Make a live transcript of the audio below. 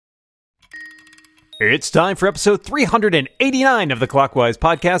It's time for episode 389 of the Clockwise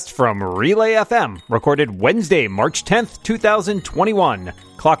podcast from Relay FM, recorded Wednesday, March 10th, 2021.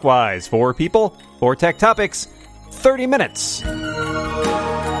 Clockwise, 4 people, 4 tech topics, 30 minutes.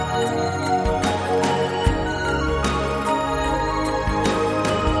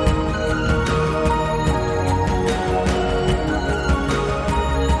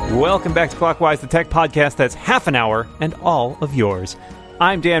 Welcome back to Clockwise, the tech podcast that's half an hour and all of yours.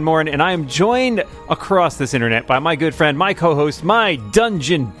 I'm Dan Morin, and I am joined across this internet by my good friend, my co-host, my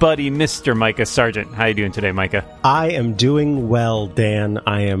dungeon buddy, Mr. Micah Sargent. How you doing today, Micah? I am doing well, Dan.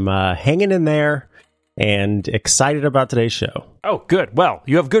 I am hanging in there and excited about today's show. Oh, good. Well,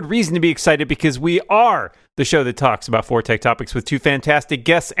 you have good reason to be excited because we are the show that talks about 4 tech topics with 2 fantastic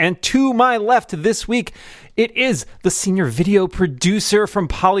guests. And to my left this week, it is the senior video producer from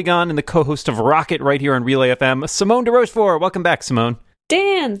Polygon and the co-host of Rocket right here on Relay FM, Simone de Rochefort. Welcome back, Simone.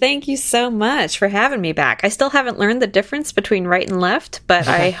 Dan, thank you so much for having me back. I still haven't learned the difference between right and left, but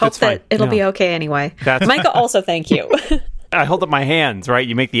I hope that it'll be okay anyway. Micah, also thank you. I hold up my hands, right?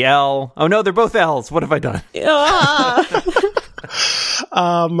 You make the L. Oh no, they're both L's. What have I done?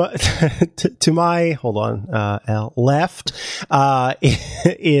 To my left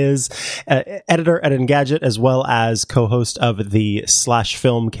is editor at Engadget as well as co-host of the Slash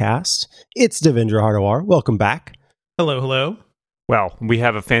Filmcast. It's Devendra Hardawar. Welcome back. Hello. Well, we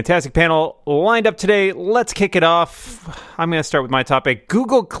have a fantastic panel lined up today. Let's kick it off. I'm going to start with my topic.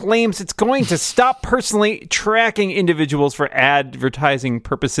 Google claims it's going to stop personally tracking individuals for advertising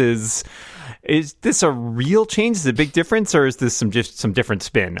purposes. Is this a real change? Is it a big difference, or is this some different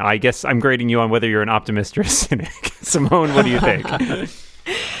spin? I guess I'm grading you on whether you're an optimist or a cynic. Simone, what do you think?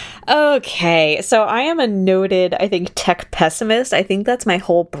 Okay, so I am a noted, I think, tech pessimist. I think that's my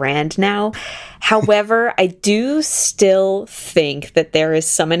whole brand now. However, I do still think that there is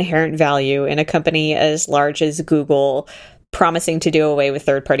some inherent value in a company as large as Google promising to do away with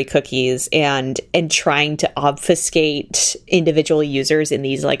third-party cookies and trying to obfuscate individual users in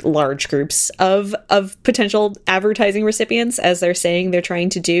these like large groups of potential advertising recipients, as they're saying they're trying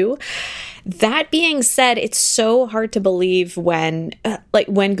to do. That being said, it's so hard to believe when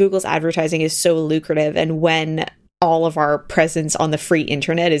Google's advertising is so lucrative and when all of our presence on the free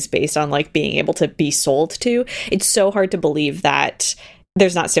internet is based on like being able to be sold to. It's so hard to believe that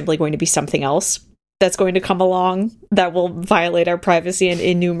there's not simply going to be something else that's going to come along that will violate our privacy in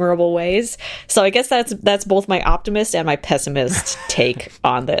innumerable ways. So I guess that's both my optimist and my pessimist take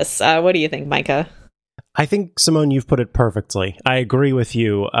on this. What do you think, Micah? I think, Simone, you've put it perfectly. I agree with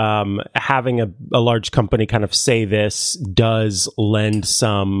you. Having a large company kind of say this does lend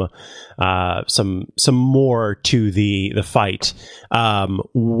some more to the fight.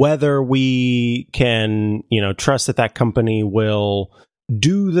 Whether we can, trust that company will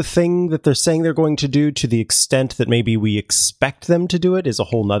do the thing that they're saying they're going to do to the extent that maybe we expect them to do it is a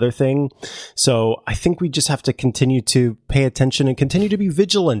whole nother thing. So I think we just have to continue to pay attention and continue to be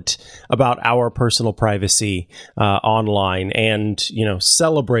vigilant about our personal privacy online and,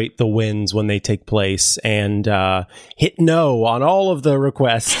 celebrate the wins when they take place and hit no on all of the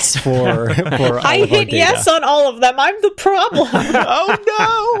requests for I hit yes on all of them. I'm the problem.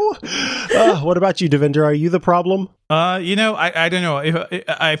 Oh, no. What about you, Devendra? Are you the problem? I don't know.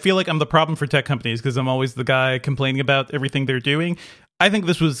 I feel like I'm the problem for tech companies because I'm always the guy complaining about everything they're doing. I think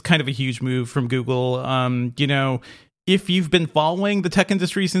this was kind of a huge move from Google. If you've been following the tech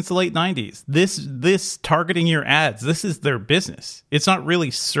industry since the late 90s, this targeting your ads, this is their business. It's not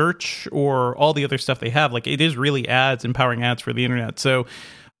really search or all the other stuff they have. Like, it is really ads, empowering ads for the internet. So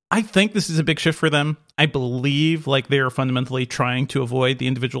I think this is a big shift for them. I believe they're fundamentally trying to avoid the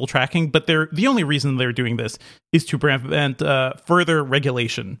individual tracking, but the only reason they're doing this is to prevent further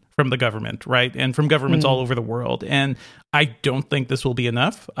regulation from the government, right? And from governments all over the world. And I don't think this will be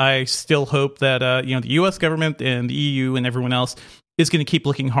enough. I still hope that the US government and the EU and everyone else is going to keep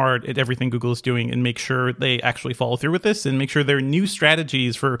looking hard at everything Google is doing and make sure they actually follow through with this and make sure there are new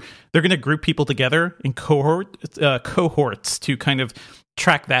strategies they're going to group people together in cohorts to kind of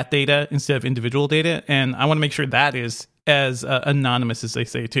track that data instead of individual data. And I want to make sure that is as anonymous as they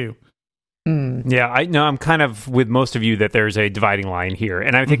say too. Yeah, I know I'm kind of with most of you that there's a dividing line here.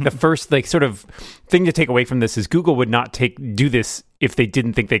 And I think the first sort of thing to take away from this is Google would not do this if they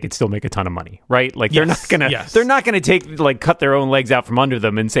didn't think they could still make a ton of money, right? Like they're Yes, not gonna take like cut their own legs out from under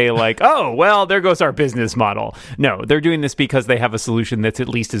them and say like, oh well, there goes our business model. No, they're doing this because they have a solution that's at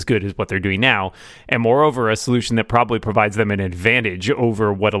least as good as what they're doing now, and moreover, a solution that probably provides them an advantage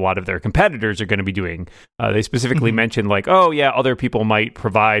over what a lot of their competitors are going to be doing. They specifically mentioned like, oh yeah, other people might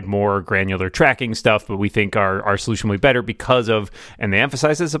provide more granular tracking stuff, but we think our solution will be better because of, and they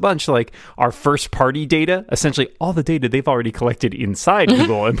emphasize this a bunch, like our first party data, essentially all the data they've already collected inside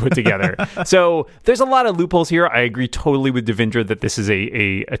Google and put together. So there's a lot of loopholes here. I agree totally with Devindra that this is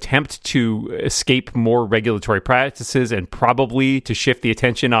a attempt to escape more regulatory practices and probably to shift the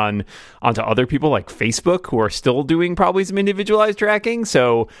attention onto other people like Facebook, who are still doing probably some individualized tracking.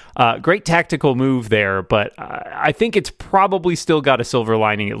 So great tactical move there, but I think it's probably still got a silver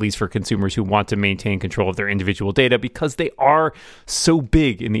lining, at least for consumers who want to maintain control of their individual data, because they are so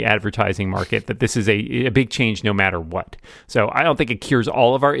big in the advertising market that this is a big change no matter what. So I don't think it cures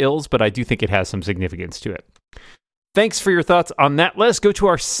all of our ills, but I do think it has some significance to it. Thanks for your thoughts on that. Let's go to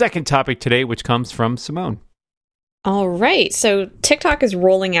our second topic today, which comes from Simone. All right. So TikTok is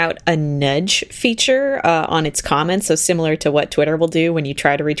rolling out a nudge feature on its comments. So similar to what Twitter will do when you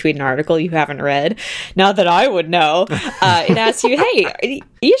try to retweet an article you haven't read. Not that I would know. It asks you, hey, are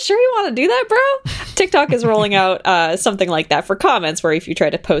you sure you want to do that, bro? TikTok is rolling out something like that for comments, where if you try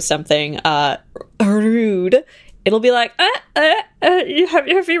to post something rude, it'll be like,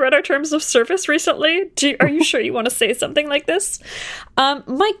 have you read our terms of service recently? Are you sure you want to say something like this?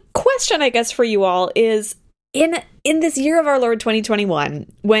 My question, I guess, for you all is, in this year of our Lord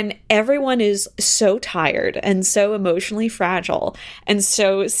 2021, when everyone is so tired and so emotionally fragile and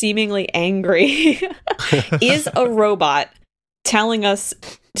so seemingly angry, is a robot telling us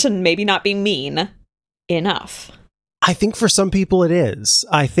to maybe not be mean enough? I think for some people it is.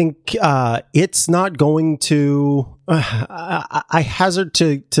 I think it's not going to... I hazard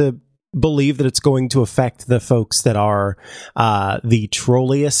to believe that it's going to affect the folks that are the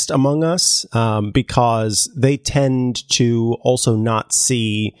trolliest among us, because they tend to also not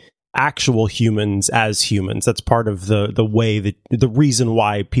see actual humans as humans. That's part of the way that the reason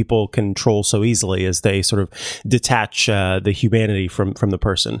why people can troll so easily is they sort of detach the humanity from the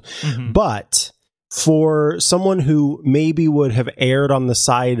person. Mm-hmm. But for someone who maybe would have erred on the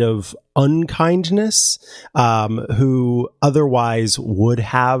side of unkindness, who otherwise would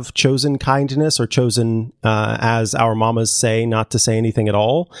have chosen kindness or chosen, as our mamas say, not to say anything at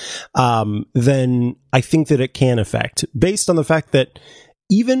all, then I think that it can affect, based on the fact that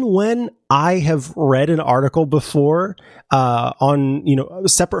even when I have read an article before on,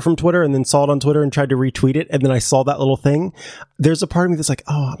 separate from Twitter, and then saw it on Twitter and tried to retweet it, and then I saw that little thing, there's a part of me that's like,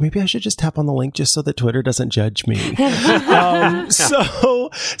 oh, maybe I should just tap on the link just so that Twitter doesn't judge me. So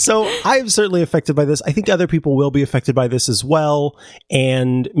I'm certainly affected by this. I think other people will be affected by this as well.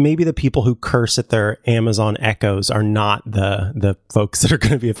 And maybe the people who curse at their Amazon Echoes are not the folks that are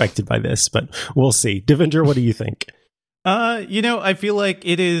going to be affected by this, but we'll see. Devindra, what do you think? I feel like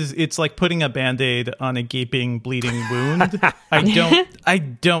it's like putting a Band-Aid on a gaping, bleeding wound. I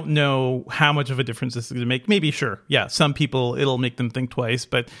don't know how much of a difference this is going to make. Maybe, sure. Yeah, some people, it'll make them think twice,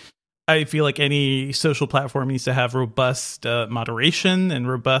 but I feel like any social platform needs to have robust moderation and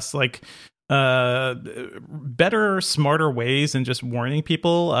robust, better, smarter ways than just warning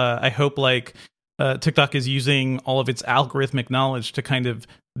people. I hope TikTok is using all of its algorithmic knowledge to kind of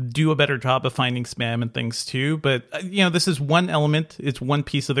do a better job of finding spam and things too. But, this is one element. It's one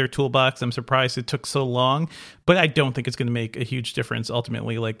piece of their toolbox. I'm surprised it took so long, but I don't think it's going to make a huge difference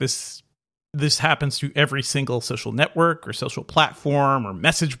ultimately. Like this happens to every single social network or social platform or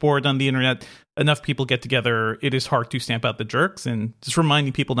message board on the internet. Enough people get together, it is hard to stamp out the jerks, and just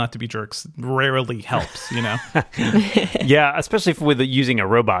reminding people not to be jerks rarely helps, Yeah, especially with using a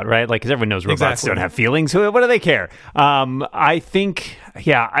robot, right? Like, because everyone knows robots don't have feelings. What do they care? I think,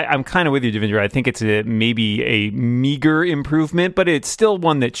 I'm kind of with you, Devindra. I think it's maybe a meager improvement, but it's still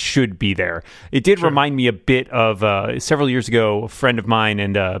one that should be there. It did remind me a bit of several years ago, a friend of mine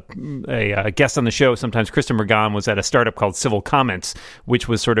and a guest on the show, sometimes Kristen Morgan, was at a startup called Civil Comments, which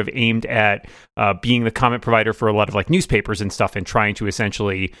was sort of aimed at being the comment provider for a lot of newspapers and stuff, and trying to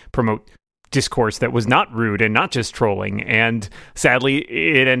essentially promote discourse that was not rude and not just trolling. And sadly,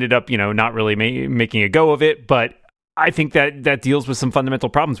 it ended up, not really making a go of it. But I think that deals with some fundamental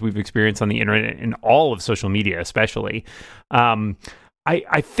problems we've experienced on the internet and all of social media, especially.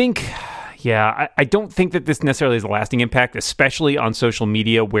 I think... Yeah, I don't think that this necessarily has a lasting impact, especially on social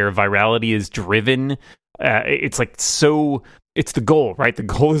media where virality is driven. It's so it's the goal, right? The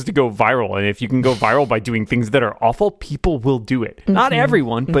goal is to go viral. And if you can go viral by doing things that are awful, people will do it. Not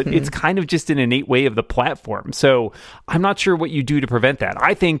everyone, but it's kind of just an innate way of the platform. So I'm not sure what you do to prevent that.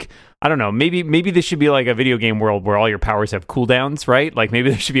 I think, I don't know, maybe this should be like a video game world where all your powers have cooldowns, right? Like maybe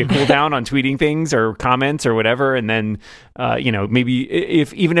there should be a cooldown on tweeting things or comments or whatever. And then, maybe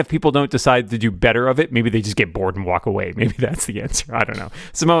even if people don't decide to do better of it, maybe they just get bored and walk away. Maybe that's the answer. I don't know.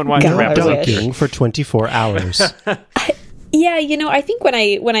 Simone, why don't you wrap us up? Dunking for 24 hours. Yeah, I think when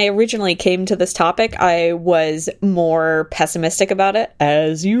I originally came to this topic, I was more pessimistic about it,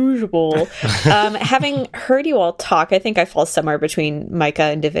 as usual. Having heard you all talk, I think I fall somewhere between Micah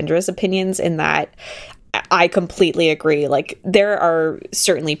and Devindra's opinions in that I completely agree. Like, there are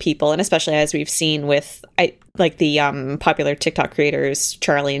certainly people, and especially as we've seen with the popular TikTok creators,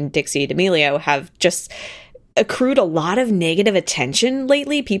 Charlie and Dixie D'Amelio, have just accrued a lot of negative attention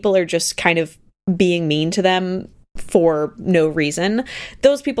lately. People are just kind of being mean to them for no reason.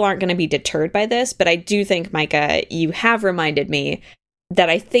 Those people aren't going to be deterred by this, but I do think, Micah, you have reminded me that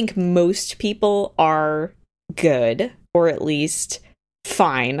I think most people are good, or at least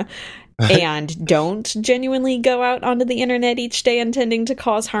fine, and don't genuinely go out onto the internet each day intending to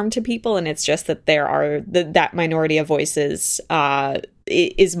cause harm to people. And it's just that there are that minority of voices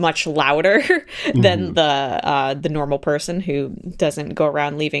is much louder than the normal person who doesn't go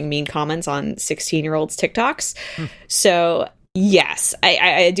around leaving mean comments on 16-year-olds TikToks. So yes,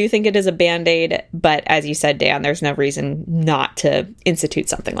 I do think it is a Band-Aid, but as you said, Dan, there's no reason not to institute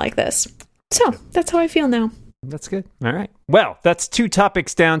something like this. So that's how I feel now. That's good. All right. Well, that's 2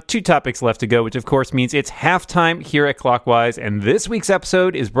 topics down, 2 topics left to go, which of course means it's halftime here at Clockwise. And this week's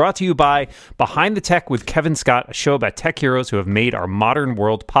episode is brought to you by Behind the Tech with Kevin Scott, a show about tech heroes who have made our modern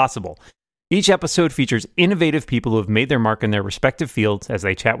world possible. Each episode features innovative people who have made their mark in their respective fields as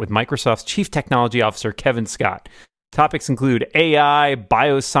they chat with Microsoft's Chief Technology Officer, Kevin Scott. Topics include AI,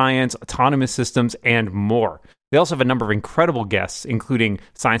 bioscience, autonomous systems, and more. They also have a number of incredible guests, including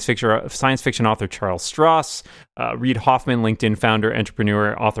science fiction author Charles Stross, Reid Hoffman, LinkedIn founder,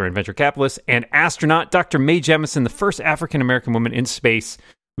 entrepreneur, author, and venture capitalist, and astronaut Dr. Mae Jemison, the first African-American woman in space,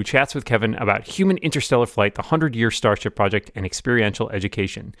 who chats with Kevin about human interstellar flight, the 100-year Starship project, and experiential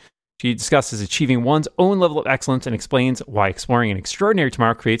education. She discusses achieving one's own level of excellence and explains why exploring an extraordinary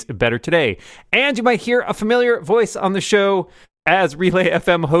tomorrow creates a better today. And you might hear a familiar voice on the show as Relay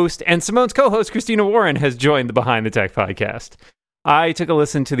FM host, and Simone's co-host, Christina Warren, has joined the Behind the Tech podcast. I took a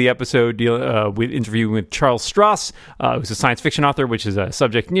listen to the episode with interviewing with Charles Stross, who's a science fiction author, which is a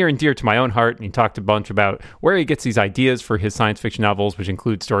subject near and dear to my own heart. And he talked a bunch about where he gets these ideas for his science fiction novels, which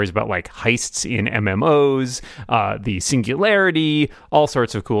include stories about like heists in MMOs, the singularity, all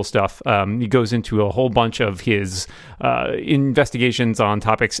sorts of cool stuff. He goes into a whole bunch of his investigations on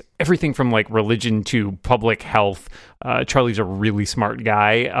topics, everything from like religion to public health. Charlie's a really smart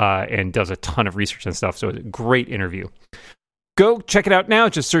guy and does a ton of research and stuff. So it's a great interview. Go check it out now.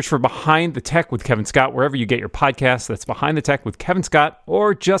 Just search for Behind the Tech with Kevin Scott wherever you get your podcasts. That's Behind the Tech with Kevin Scott,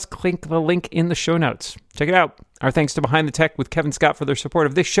 or just click the link in the show notes. Check it out. Our thanks to Behind the Tech with Kevin Scott for their support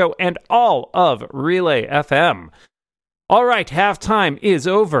of this show and all of Relay FM. All right, halftime is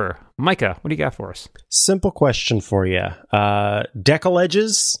over. Micah, what do you got for us? Simple question for you.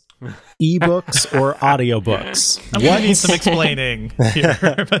 Decoledges, ebooks, or audiobooks? I'm going to need some explaining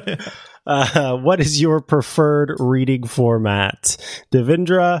here. What is your preferred reading format?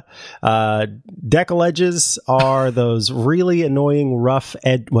 Devindra, decoledges are those really annoying rough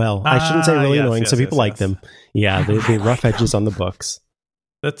well, I shouldn't say really annoying. Some people like them. Yeah, the rough edges on the books.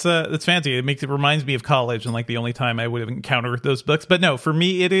 That's fancy. It reminds me of college and like the only time I would have encountered those books. But no, for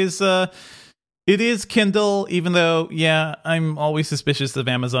me it is Kindle, even though, yeah, I'm always suspicious of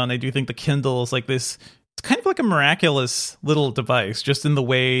Amazon. I do think the Kindle is like this. It's kind of like a miraculous little device, just in the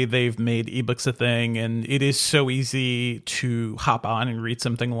way they've made ebooks a thing. And it is so easy to hop on and read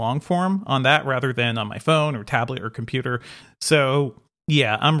something long form on that rather than on my phone or tablet or computer. So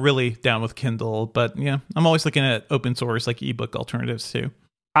yeah, I'm really down with Kindle. But yeah, I'm always looking at open source like ebook alternatives too.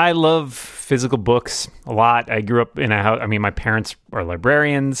 I love physical books a lot. I grew up in a house. I mean, my parents are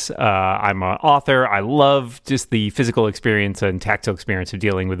librarians. I'm an author. I love just the physical experience and tactile experience of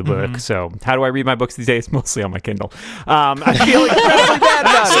dealing with the book. So how do I read my books these days? Mostly on my Kindle. I feel incredibly bad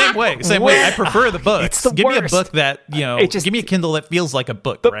about it. Same way. I prefer the books. It's the Give worst. me a book that, give me a Kindle that feels like a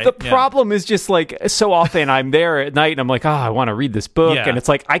book, right? The problem is just like so often I'm there at night and I'm like, I want to read this book. Yeah. And it's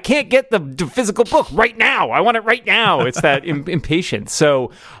like, I can't get the physical book right now. I want it right now. It's that impatience.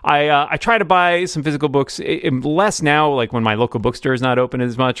 So I try to buy some physical books, less now, like when my local bookstore is not open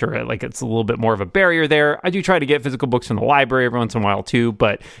as much, or like it's a little bit more of a barrier there. I do try to get physical books from the library every once in a while too,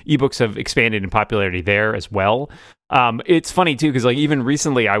 but ebooks have expanded in popularity there as well. It's funny too because like even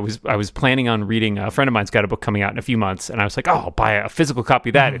recently I was planning on reading. A friend of mine's got a book coming out in a few months, and I was like, oh, I'll buy a physical copy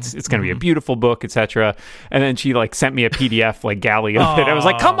of that. It's going to be a beautiful book, etc. And then she like sent me a PDF like galley of it. I was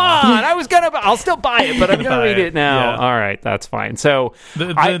like, come on, I'll still buy it, but I'm going to read it now. Yeah. All right, that's fine. So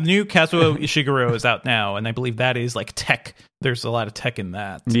the new Kazuo Ishiguro is out now, and I believe that is like tech. There's a lot of tech in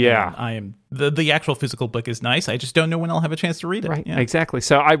that. Yeah. And I am the actual physical book is nice. I just don't know when I'll have a chance to read it. Right, Yeah. exactly.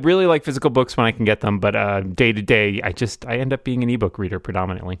 So I really like physical books when I can get them, but day to day, I end up being an ebook reader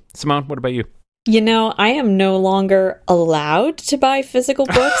predominantly. Simone, what about you? You know, I am no longer allowed to buy physical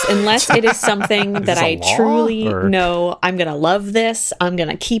books unless it is something that I truly know I'm going to love this, I'm going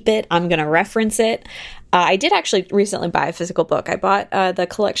to keep it, I'm going to reference it. I did actually recently buy a physical book. I bought the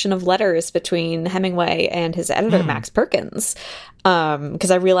collection of letters between Hemingway and his editor, Max Perkins, because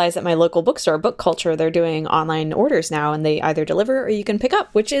I realized that my local bookstore, Book Culture, they're doing online orders now, and they either deliver or you can pick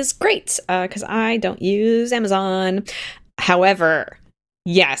up, which is great because I don't use Amazon. However,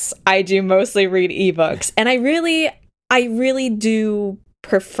 yes, I do mostly read ebooks, and I really do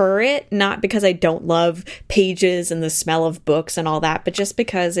prefer it, not because I don't love pages and the smell of books and all that, but just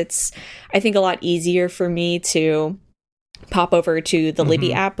because it's, I think, a lot easier for me to pop over to the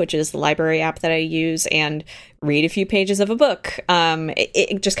Libby app, which is the library app that I use, and read a few pages of a book.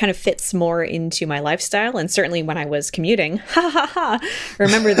 It just kind of fits more into my lifestyle. And certainly when I was commuting,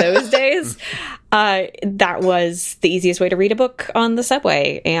 remember those days? That was the easiest way to read a book on the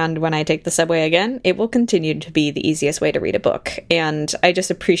subway. And when I take the subway again, it will continue to be the easiest way to read a book. And I just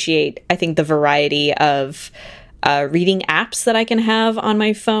appreciate, I think, the variety of reading apps that I can have on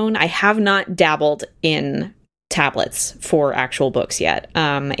my phone. I have not dabbled in tablets for actual books yet.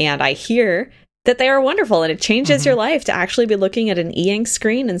 And I hear that they are wonderful, and it changes your life to actually be looking at an e-ink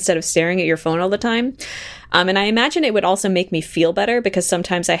screen instead of staring at your phone all the time. And I imagine it would also make me feel better, because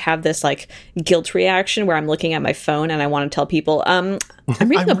sometimes I have this like guilt reaction where I'm looking at my phone and I want to tell people, I'm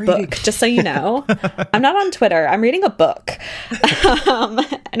reading a book, just so you know. I'm not on Twitter. I'm reading a book.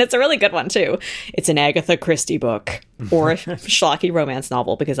 And it's a really good one too. It's an Agatha Christie book or a schlocky romance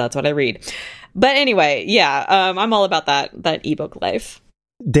novel, because that's what I read. But anyway, yeah, I'm all about that ebook life.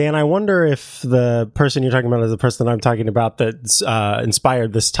 Dan, I wonder if the person you're talking about is the person that I'm talking about that's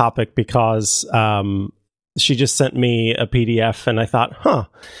inspired this topic, because she just sent me a PDF and I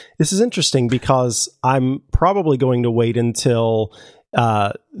thought, this is interesting, because I'm probably going to wait until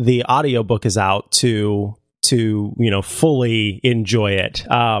the audiobook is out to fully enjoy it.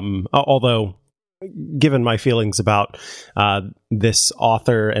 Although, given my feelings about this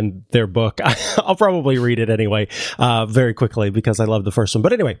author and their book, I'll probably read it anyway very quickly, because I love the first one.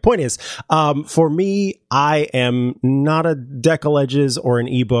 But anyway, point is, for me, I am not a Deckle or an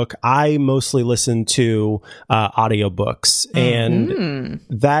ebook. I mostly listen to audiobooks. And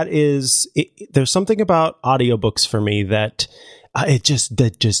that is, there's something about audiobooks for me that it just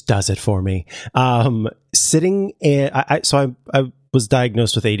does it for me. Sitting in, I was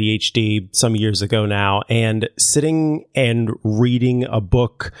diagnosed with ADHD some years ago now, and sitting and reading a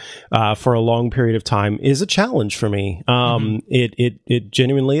book for a long period of time is a challenge for me. It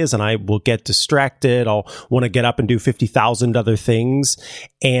genuinely is, and I will get distracted. I'll want to get up and do 50,000 other things.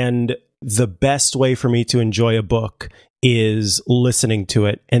 And the best way for me to enjoy a book is listening to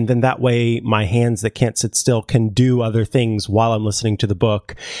it. And then that way my hands that can't sit still can do other things while I'm listening to the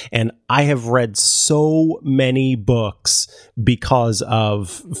book. And I have read so many books because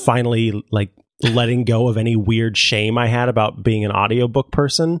of finally like letting go of any weird shame I had about being an audiobook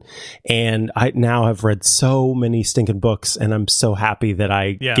person. And I now have read so many stinking books, and I'm so happy that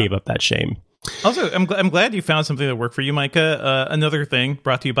I gave up that shame. Also, I'm glad you found something that worked for you, Micah. Another thing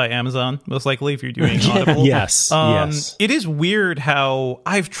brought to you by Amazon, most likely, if you're doing Audible. Yes. It is weird how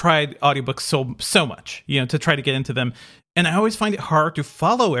I've tried audiobooks so much, to try to get into them. And I always find it hard to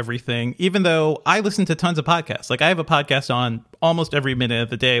follow everything, even though I listen to tons of podcasts. Like, I have a podcast on almost every minute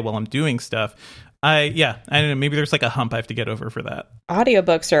of the day while I'm doing stuff. I don't know, maybe there's like a hump I have to get over for that.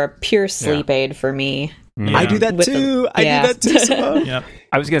 Audiobooks are a pure sleep aid for me. Yeah. I do that too. I do that too, Simone. Yep.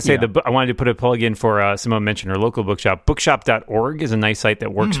 I was going to say, I wanted to put a plug in for Simone mentioned her local bookshop. Bookshop.org is a nice site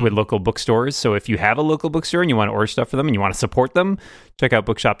that works with local bookstores. So if you have a local bookstore and you want to order stuff for them and you want to support them, check out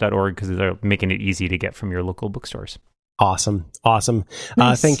bookshop.org, because they're making it easy to get from your local bookstores. Awesome.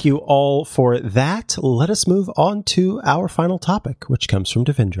 Nice. Thank you all for that. Let us move on to our final topic, which comes from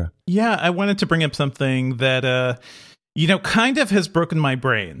Devindra. Yeah, I wanted to bring up something that, kind of has broken my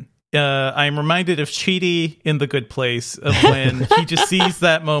brain. I'm reminded of Chidi in The Good Place, of when he just sees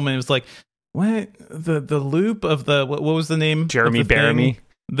that moment. It was like, what? The loop of the, what was the name? Jeremy Bearimy.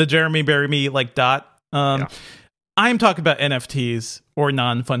 The Jeremy Bearimy, dot. I'm talking about NFTs, or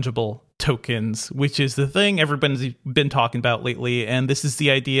non-fungible tokens, which is the thing everybody's been talking about lately. And this is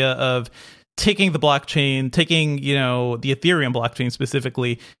the idea of taking the blockchain, taking, the Ethereum blockchain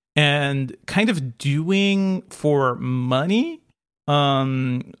specifically, and kind of doing for money.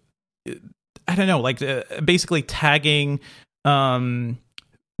 I don't know, like basically tagging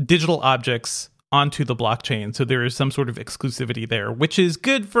digital objects onto the blockchain, so there is some sort of exclusivity there, which is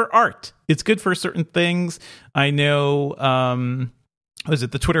good for art. It's good for certain things. I know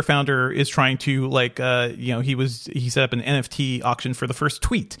the Twitter founder is trying to he set up an NFT auction for the first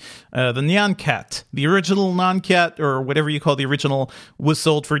tweet. The Nyan Cat, the original Nyan Cat, or whatever you call the original, was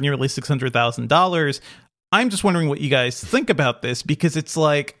sold for nearly $600,000. I'm just wondering what you guys think about this, because it's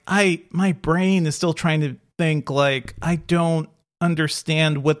like my brain is still trying to think, like, I don't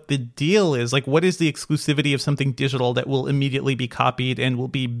understand what the deal is. Like, what is the exclusivity of something digital that will immediately be copied and will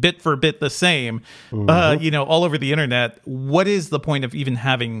be bit for bit the same, all over the internet? What is the point of even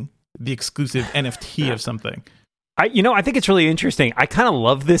having the exclusive NFT of something? I think it's really interesting. I kind of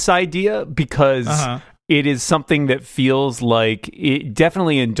love this idea because it is something that feels like it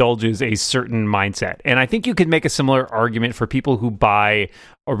definitely indulges a certain mindset. And I think you could make a similar argument for people who buy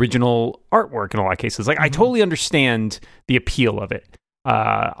original artwork in a lot of cases. Like, I totally understand the appeal of it.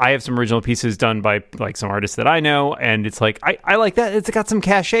 I have some original pieces done by like some artists that I know, and it's like I like that. It's got some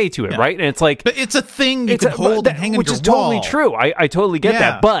cachet to it, right? And it's like, but it's a thing you can hold and hang on your wall, which is totally true. I totally get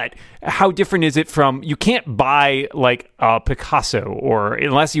that. But how different is it from, you can't buy like a Picasso, or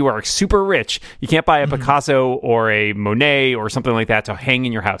unless you are super rich, you can't buy a Picasso or a Monet or something like that to hang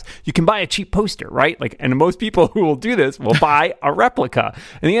in your house. You can buy a cheap poster, right? Like, and most people who will do this will buy a replica.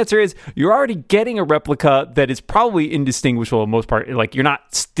 And the answer is, you're already getting a replica that is probably indistinguishable in most part. Like, you're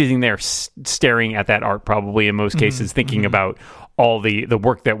not sitting there staring at that art probably in most cases, thinking about all the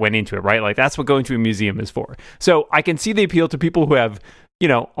work that went into it, right? Like, that's what going to a museum is for. So I can see the appeal to people who have,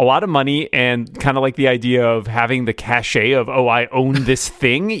 a lot of money and kind of like the idea of having the cachet of, oh, I own this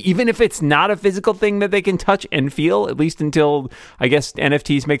thing, even if it's not a physical thing that they can touch and feel, at least until, I guess,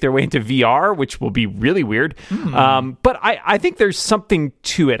 NFTs make their way into VR, which will be really weird. But I think there's something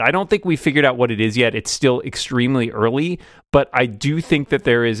to it. I don't think we figured out what it is yet. It's still extremely early, but I do think that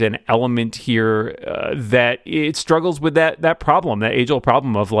there is an element here that it struggles with that problem, that age-old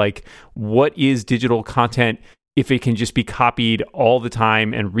problem of, like, what is digital content if it can just be copied all the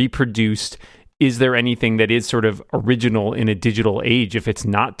time and reproduced? Is there anything that is sort of original in a digital age if it's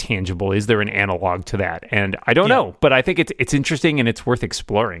not tangible? Is there an analog to that? And I don't know, but I think it's interesting and it's worth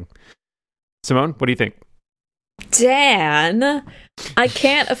exploring. Simone, what do you think? Dan, I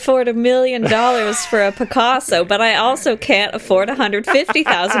can't afford $1 million for a Picasso, but I also can't afford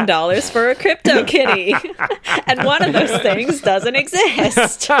 $150,000 for a CryptoKitty. And one of those things doesn't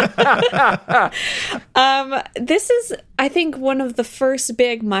exist. This is, I think, one of the first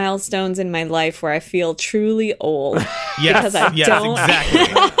big milestones in my life where I feel truly old. Yes, because I don't, exactly.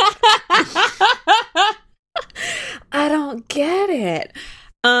 I don't get it.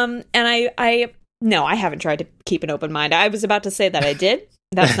 And no, I haven't tried to keep an open mind. I was about to say that I did.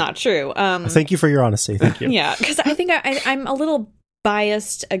 That's not true. Thank you for your honesty. Thank you. Yeah, because I think I'm a little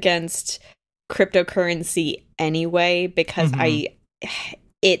biased against cryptocurrency anyway, because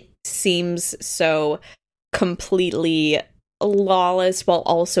it seems so completely lawless while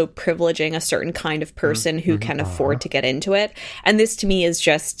also privileging a certain kind of person who can afford to get into it. And this to me is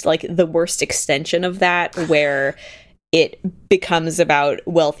just like the worst extension of that, where it becomes about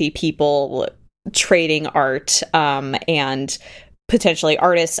wealthy people trading art and potentially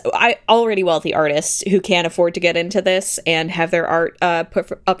artists, already wealthy artists who can't afford to get into this and have their art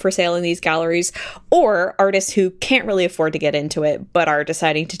put up for sale in these galleries, or artists who can't really afford to get into it but are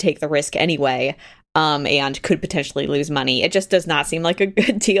deciding to take the risk anyway and could potentially lose money. It just does not seem like a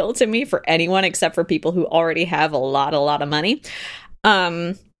good deal to me for anyone except for people who already have a lot of money.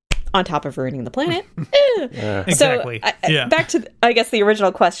 On top of ruining the planet. Exactly. So, back to, I guess, the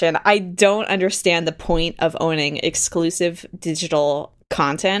original question. I don't understand the point of owning exclusive digital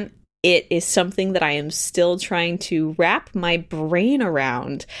content. It is something that I am still trying to wrap my brain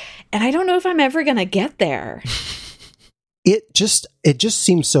around, and I don't know if I'm ever going to get there. It just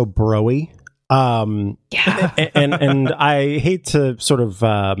seems so bro-y. Yeah. And I hate to sort of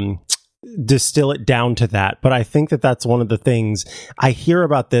distill it down to that, but I think that that's one of the things I hear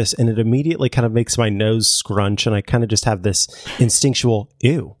about this, and it immediately kind of makes my nose scrunch, and I kind of just have this instinctual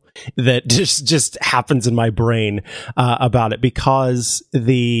ew that just happens in my brain about it, because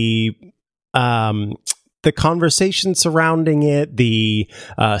the the conversation surrounding it, the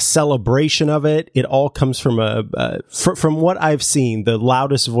celebration of it, it all comes from from what I've seen. The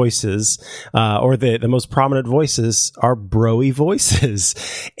loudest voices, or the most prominent voices, are bro-y voices,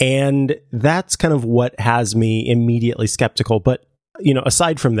 and that's kind of what has me immediately skeptical. But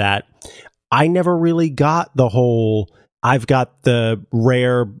aside from that, I never really got the whole, I've got the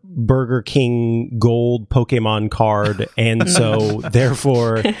rare Burger King gold Pokemon card, and so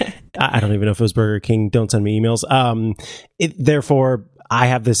therefore, I don't even know if it was Burger King. Don't send me emails. Therefore, I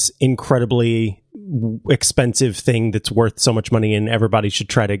have this incredibly expensive thing that's worth so much money, and everybody should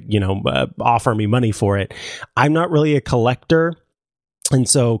try to, offer me money for it. I'm not really a collector. And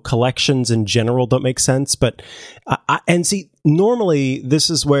so collections in general don't make sense. But, normally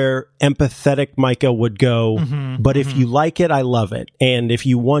this is where empathetic Micah would go. But if you like it, I love it. And if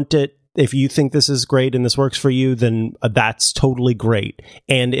you want it, if you think this is great and this works for you, then that's totally great.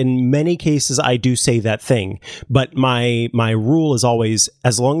 And in many cases, I do say that thing. But my rule is always,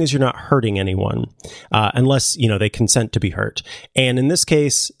 as long as you're not hurting anyone, unless, they consent to be hurt. And in this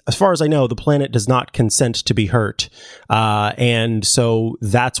case, as far as I know, the planet does not consent to be hurt. And so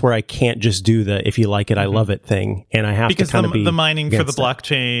that's where I can't just do the, if you like it, I love it thing. And I have because to kind of be the mining for the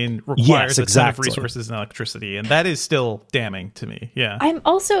blockchain requires a ton of resources and electricity. And that is still damning to me. Yeah. I'm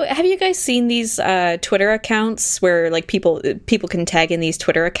also, have you guys seen these Twitter accounts where like people can tag in these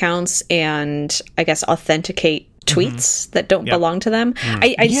Twitter accounts and I guess authenticate tweets that don't belong to them?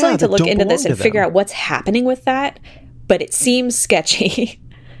 I just like to look into this and figure out what's happening with that, but it seems sketchy.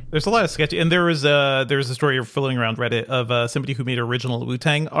 There's a lot of sketchy, and there was a story floating around Reddit of somebody who made original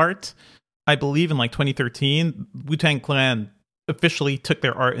Wu-Tang art. I believe in like 2013, Wu-Tang Clan officially took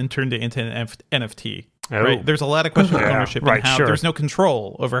their art and turned it into an NFT. Oh. Right? There's a lot of question of ownership and how there's no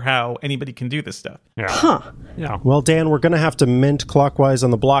control over how anybody can do this stuff. Yeah. Well, Dan, we're going to have to mint clockwise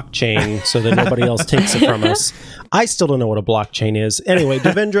on the blockchain so that nobody else takes it from us. I still don't know what a blockchain is. Anyway,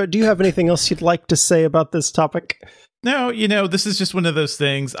 Devendra, do you have anything else you'd like to say about this topic? No, this is just one of those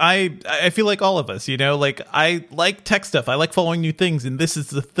things. I feel like all of us, like I like tech stuff. I like following new things. And this is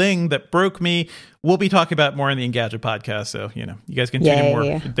the thing that broke me. We'll be talking about more in the Engadget podcast. So, you guys can tune in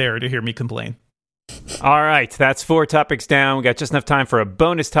more there to hear me complain. All right, that's 4 topics down. We got just enough time for a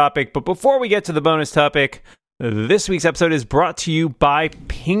bonus topic. But before we get to the bonus topic, this week's episode is brought to you by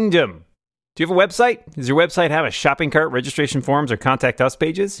Pingdom. Do you have a website? Does your website have a shopping cart, registration forms, or contact us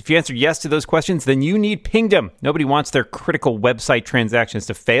pages? If you answered yes to those questions, then you need Pingdom. Nobody wants their critical website transactions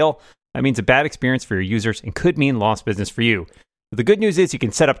to fail. That means a bad experience for your users and could mean lost business for you. But the good news is you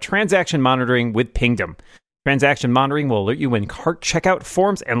can set up transaction monitoring with Pingdom. Transaction monitoring will alert you when cart checkout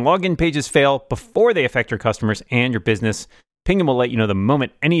forms and login pages fail before they affect your customers and your business. Pingdom will let you know the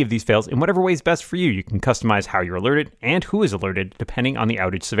moment any of these fails in whatever way is best for you. You can customize how you're alerted and who is alerted depending on the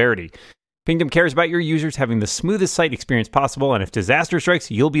outage severity. Pingdom cares about your users having the smoothest site experience possible, and if disaster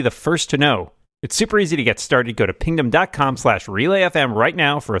strikes, you'll be the first to know. It's super easy to get started. Go to pingdom.com/relayfm right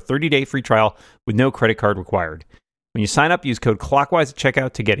now for a 30-day free trial with no credit card required. When you sign up, use code Clockwise at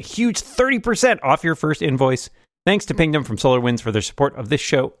checkout to get a huge 30% off your first invoice. Thanks to Pingdom from SolarWinds for their support of this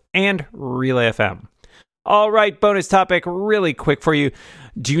show and Relay FM. All right, bonus topic, really quick for you.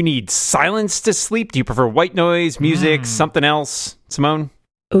 Do you need silence to sleep? Do you prefer white noise, music, something else? Simone?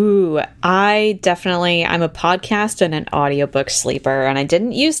 Ooh, I'm a podcast and an audiobook sleeper, and I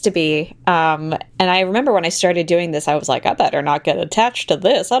didn't used to be. And I remember when I started doing this, I was like, I better not get attached to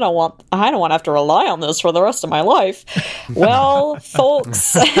this. I don't want to have to rely on this for the rest of my life. Well,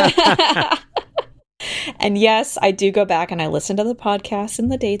 folks. And yes, I do go back and I listen to the podcast in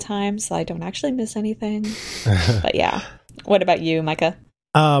the daytime, so I don't actually miss anything. But yeah. What about you, Micah?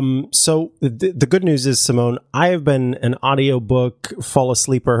 So the good news is, Simone, I have been an audiobook fall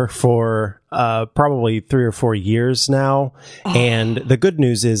asleeper for probably 3 or 4 years now. And the good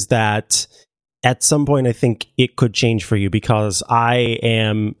news is that at some point, I think it could change for you, because I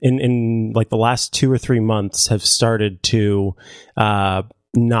am in like the last 2 or 3 months have started to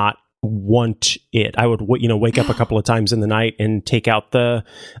not want it. I would wake up a couple of times in the night and take out the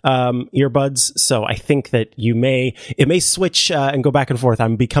earbuds. So I think that it may switch and go back and forth.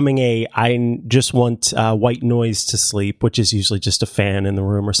 I'm becoming I just want white noise to sleep, which is usually just a fan in the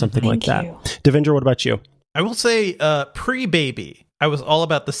room or something like that. Devendra, what about you? I will say pre-baby, I was all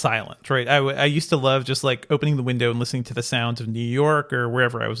about the silence, right? I used to love just like opening the window and listening to the sounds of New York or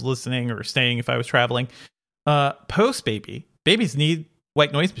wherever I was listening or staying if I was traveling. Post-baby, babies need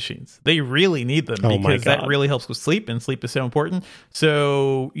white noise machines. They really need them because that really helps with sleep, and sleep is so important.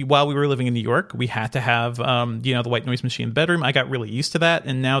 So while we were living in New York, we had to have, the white noise machine in the bedroom. I got really used to that.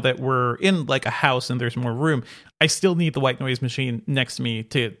 And now that we're in like a house and there's more room, I still need the white noise machine next to me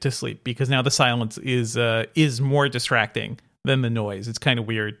to sleep, because now the silence is more distracting than the noise. It's kind of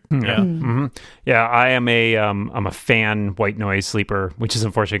weird. Yeah. Mm-hmm. Yeah, I am I'm a fan white noise sleeper, which is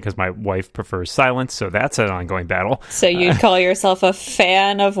unfortunate because my wife prefers silence, so that's an ongoing battle. So you'd call yourself a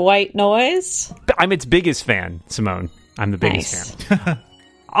fan of white noise? I'm its biggest fan, Simone. I'm the biggest fan.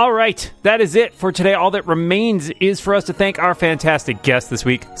 All right, that is it for today. All that remains is for us to thank our fantastic guest this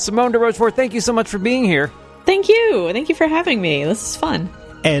week, Simone de Rochefort. Thank you so much for being here. Thank you. Thank you for having me. This is fun.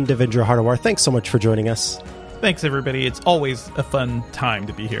 And Devendra Hardawar, thanks so much for joining us. Thanks, everybody. It's always a fun time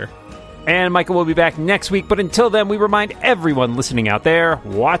to be here. And Michael will be back next week, but until then, we remind everyone listening out there,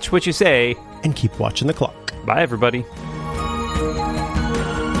 watch what you say. And keep watching the clock. Bye, everybody.